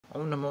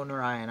Om Namo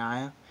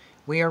Narayana.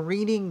 We are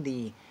reading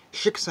the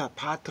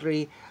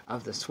Shikshapatri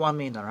of the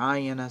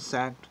Swaminarayan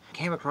sect.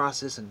 Came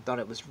across this and thought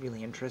it was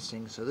really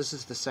interesting, so this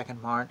is the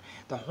second part.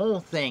 The whole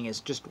thing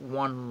is just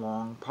one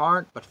long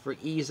part, but for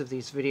ease of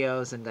these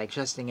videos and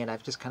digesting it,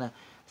 I've just kind of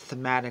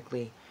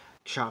thematically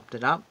chopped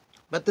it up.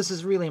 But this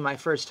is really my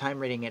first time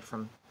reading it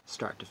from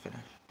start to finish.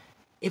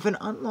 If an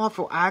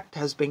unlawful act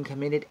has been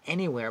committed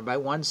anywhere by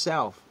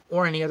oneself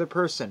or any other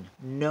person,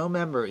 no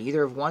member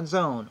either of one's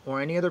own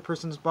or any other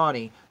person's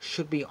body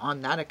should be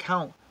on that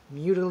account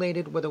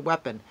mutilated with a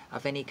weapon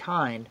of any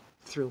kind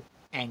through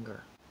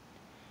anger.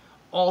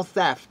 All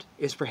theft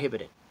is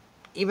prohibited,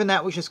 even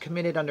that which is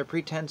committed under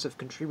pretense of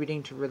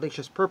contributing to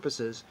religious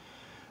purposes,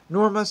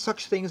 nor must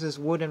such things as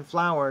wood and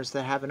flowers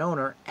that have an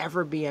owner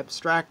ever be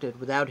abstracted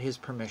without his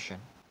permission.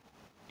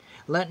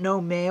 Let no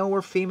male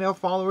or female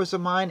followers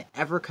of mine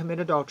ever commit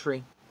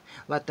adultery.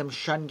 Let them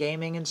shun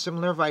gaming and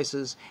similar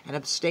vices, and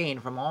abstain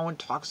from all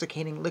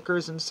intoxicating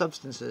liquors and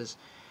substances,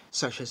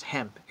 such as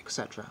hemp,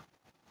 etc.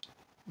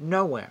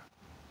 Nowhere,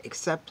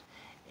 except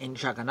in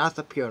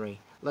Jagannatha Puri,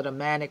 let a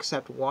man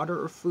accept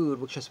water or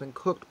food which has been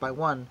cooked by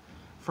one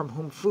from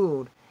whom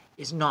food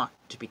is not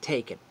to be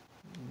taken,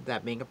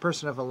 that being a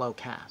person of a low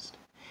caste,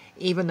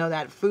 even though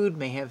that food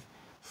may have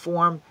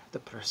formed the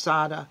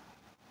prasada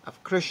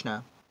of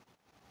Krishna,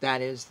 that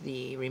is,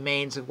 the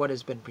remains of what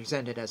has been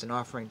presented as an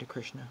offering to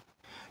Krishna.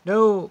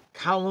 No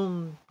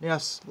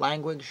calumnious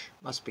language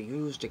must be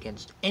used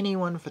against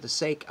anyone for the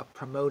sake of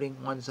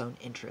promoting one's own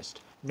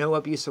interest. No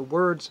abusive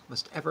words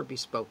must ever be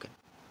spoken.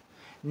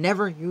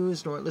 Never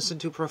use nor listen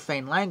to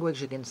profane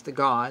language against the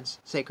gods,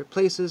 sacred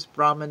places,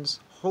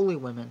 Brahmins, holy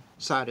women,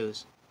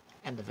 sadhus,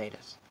 and the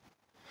Vedas.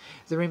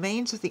 The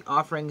remains of the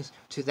offerings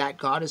to that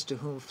goddess to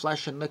whom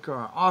flesh and liquor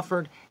are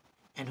offered,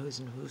 and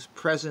in whose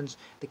presence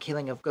the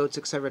killing of goats,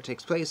 etc.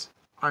 takes place,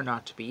 are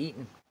not to be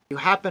eaten. If you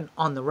happen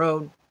on the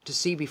road to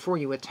see before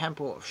you a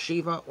temple of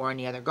Shiva or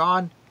any other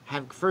god,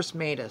 having first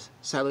made a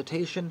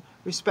salutation,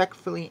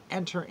 respectfully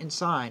enter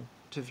inside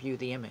to view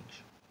the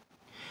image.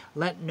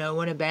 Let no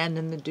one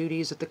abandon the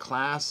duties of the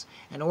class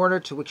and order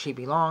to which he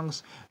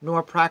belongs,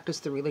 nor practice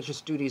the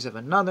religious duties of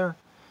another,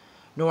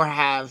 nor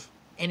have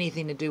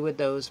anything to do with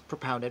those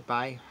propounded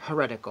by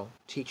heretical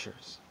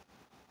teachers.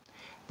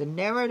 The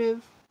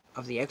narrative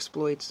of the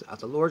exploits of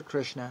the Lord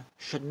Krishna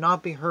should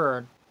not be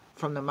heard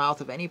from the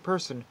mouth of any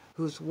person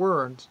whose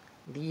words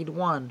lead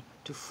one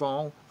to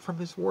fall from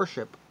his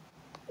worship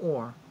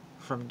or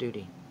from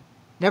duty.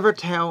 Never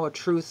tell a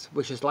truth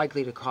which is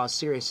likely to cause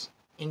serious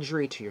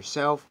injury to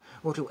yourself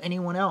or to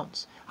anyone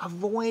else.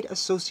 Avoid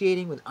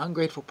associating with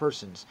ungrateful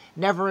persons.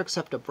 Never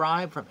accept a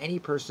bribe from any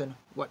person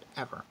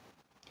whatever.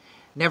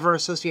 Never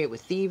associate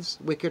with thieves,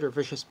 wicked or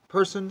vicious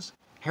persons,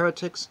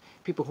 heretics,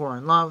 people who are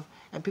in love,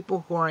 and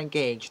people who are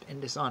engaged in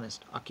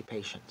dishonest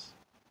occupations.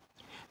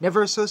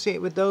 Never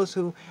associate with those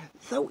who,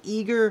 though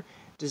eager,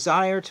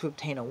 desire to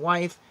obtain a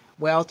wife,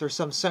 wealth, or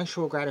some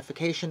sensual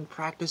gratification,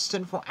 practice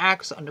sinful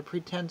acts under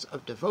pretense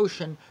of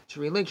devotion to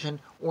religion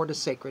or to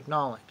sacred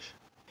knowledge.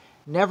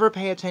 Never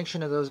pay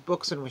attention to those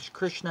books in which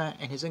Krishna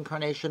and his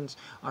incarnations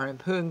are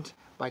impugned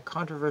by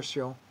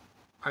controversial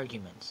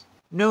arguments.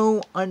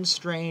 No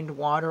unstrained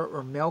water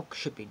or milk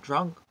should be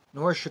drunk,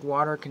 nor should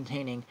water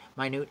containing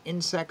minute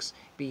insects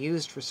be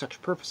used for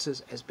such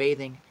purposes as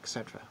bathing,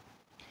 etc.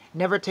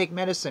 Never take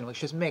medicine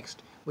which is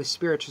mixed with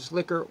spirituous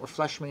liquor or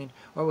flesh meat,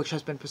 or which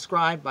has been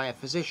prescribed by a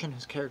physician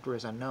whose character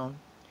is unknown.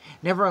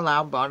 Never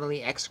allow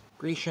bodily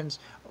excretions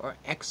or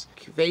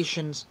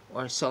exudations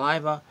or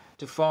saliva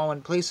to fall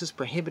in places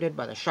prohibited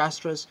by the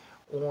Shastras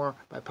or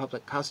by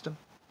public custom.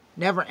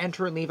 Never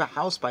enter or leave a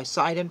house by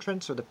side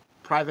entrance or the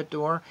private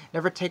door.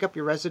 Never take up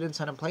your residence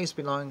in a place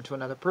belonging to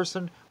another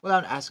person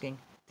without asking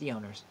the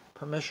owner's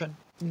permission.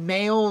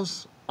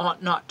 Males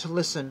ought not to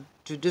listen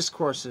to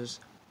discourses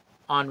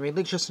on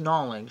religious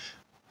knowledge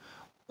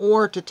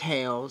or to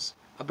tales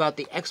about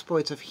the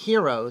exploits of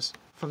heroes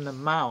from the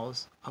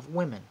mouths of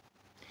women,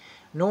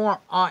 nor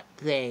ought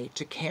they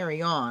to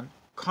carry on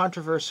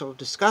controversial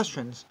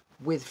discussions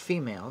with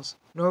females,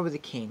 nor with the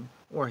king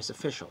or his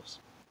officials.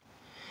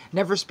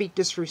 Never speak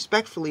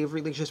disrespectfully of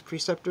religious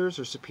preceptors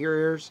or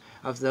superiors,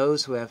 of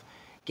those who have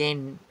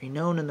gained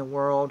renown in the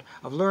world,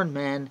 of learned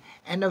men,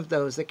 and of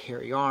those that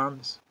carry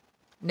arms.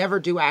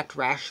 Never do act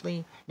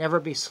rashly, never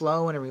be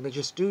slow in a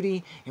religious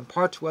duty,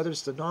 impart to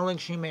others the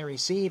knowledge you may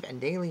receive, and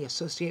daily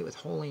associate with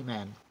holy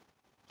men.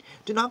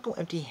 Do not go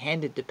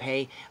empty-handed to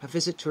pay a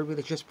visit to a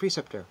religious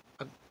preceptor,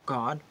 a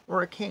god,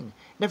 or a king.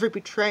 Never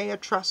betray a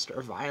trust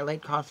or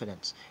violate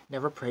confidence.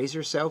 Never praise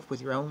yourself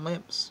with your own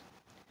lips.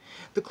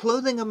 The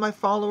clothing of my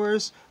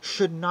followers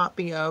should not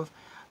be of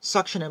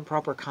such an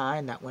improper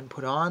kind that when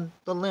put on,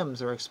 the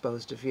limbs are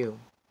exposed to view.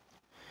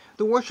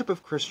 The worship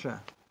of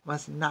Krishna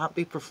must not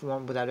be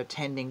performed without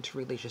attending to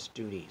religious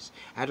duties.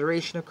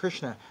 Adoration of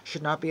Krishna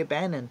should not be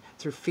abandoned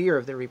through fear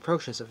of the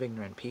reproaches of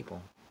ignorant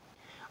people.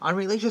 On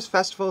religious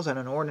festivals and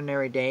on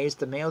ordinary days,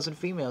 the males and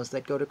females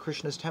that go to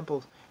Krishna's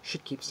temple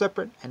should keep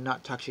separate and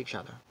not touch each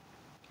other.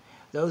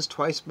 Those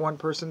twice-born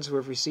persons who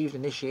have received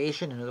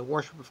initiation into the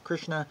worship of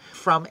Krishna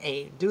from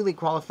a duly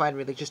qualified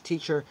religious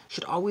teacher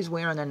should always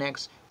wear on their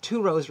necks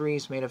 2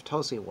 rosaries made of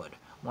tulsi wood,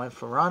 one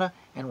for Radha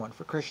and one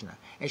for Krishna,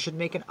 and should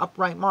make an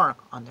upright mark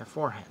on their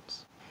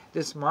foreheads.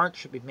 This mark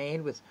should be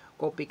made with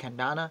gopi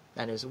kandana,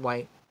 that is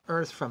white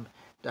earth from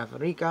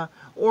Davarika,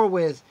 or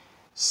with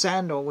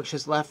sandal which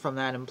is left from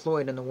that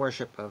employed in the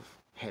worship of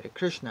Hare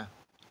Krishna,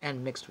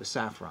 and mixed with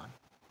saffron.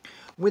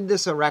 With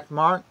this erect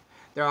mark,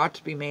 there ought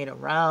to be made a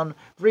round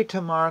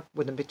vrita mark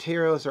with the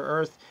materials or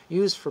earth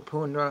used for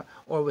pundra,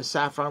 or with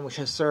saffron which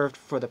is served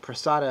for the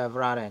prasada of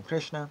Radha and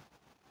Krishna.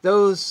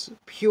 Those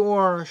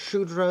pure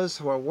Shudras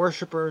who are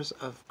worshippers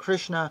of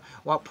Krishna,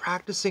 while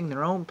practicing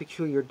their own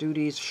peculiar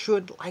duties,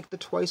 should, like the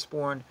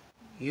twice-born,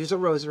 use a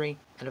rosary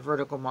and a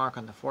vertical mark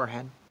on the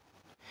forehead.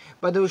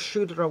 By those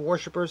Shudra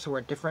worshippers who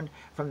are different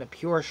from the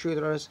pure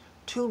Shudras,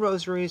 2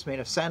 rosaries made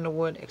of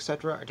sandalwood,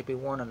 etc., are to be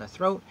worn on the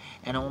throat,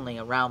 and only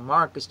a round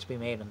mark is to be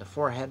made on the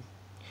forehead.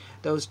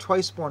 Those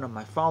twice-born of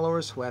my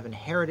followers who have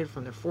inherited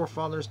from their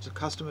forefathers the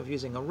custom of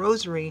using a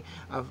rosary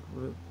of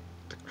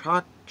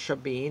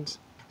Rudraksha beads,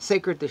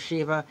 sacred to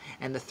Shiva,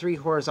 and the 3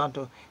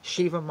 horizontal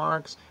Shiva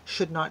marks,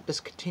 should not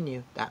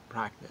discontinue that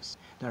practice.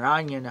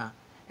 Narayana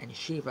and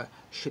Shiva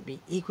should be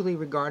equally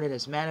regarded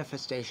as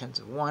manifestations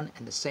of one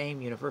and the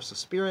same universal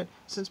spirit,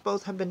 since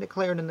both have been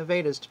declared in the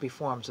Vedas to be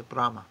forms of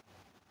Brahma.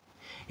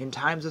 In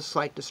times of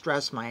slight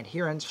distress, my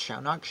adherents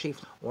shall not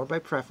chiefly, or by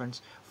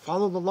preference,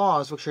 follow the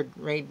laws which are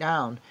laid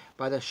down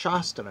by the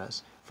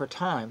Shastras for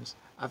times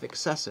of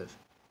excessive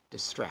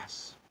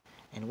distress.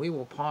 And we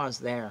will pause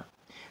there.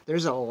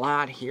 There's a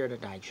lot here to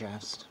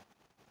digest.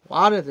 A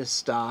lot of this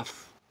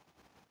stuff,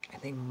 I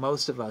think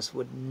most of us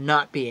would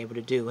not be able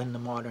to do in the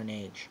modern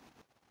age.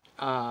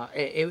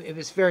 It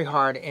was very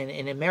hard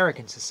in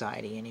American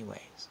society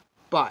anyways.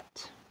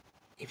 But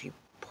if you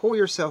pull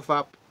yourself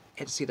up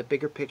and see the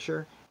bigger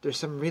picture, there's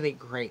some really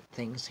great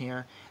things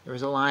here. There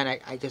was a line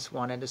I just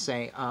wanted to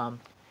say.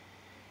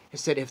 It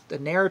said, if the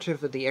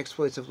narrative of the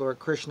exploits of Lord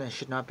Krishna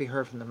should not be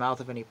heard from the mouth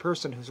of any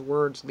person whose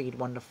words lead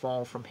one to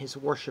fall from his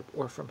worship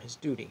or from his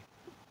duty.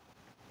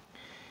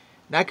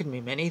 That could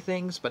mean many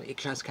things, but it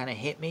just kind of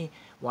hit me.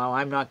 While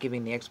I'm not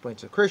giving the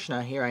exploits of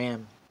Krishna, here I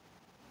am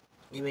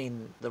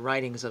giving the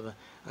writings of a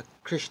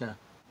Krishna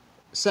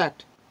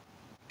sect.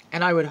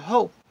 And I would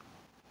hope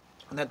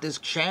that this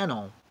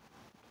channel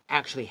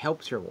actually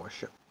helps your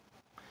worship.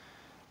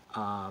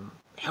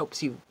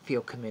 Helps you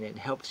feel committed,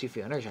 helps you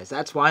feel energized.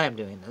 That's why I'm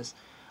doing this.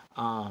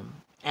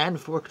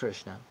 And for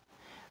Krishna.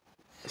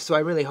 So I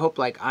really hope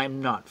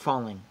I'm not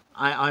falling.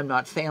 I'm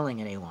not failing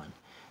anyone.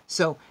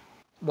 So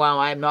while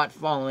I'm not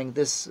following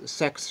this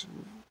sect's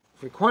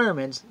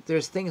requirements,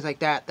 there's things like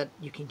that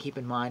you can keep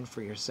in mind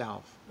for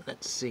yourself.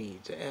 Let's see,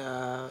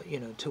 to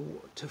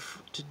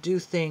do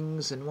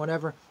things and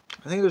whatever.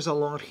 I think there's a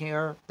lot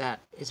here that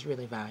is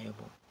really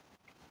valuable.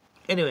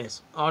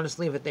 Anyways, I'll just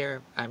leave it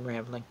there. I'm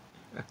rambling.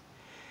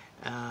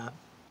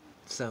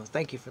 So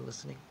thank you for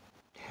listening.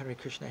 Hare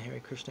Krishna,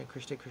 Krishna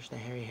Krishna,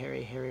 Hare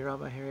Hare, Hare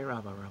Rama,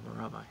 Rama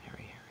Rama, Hare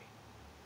Hare.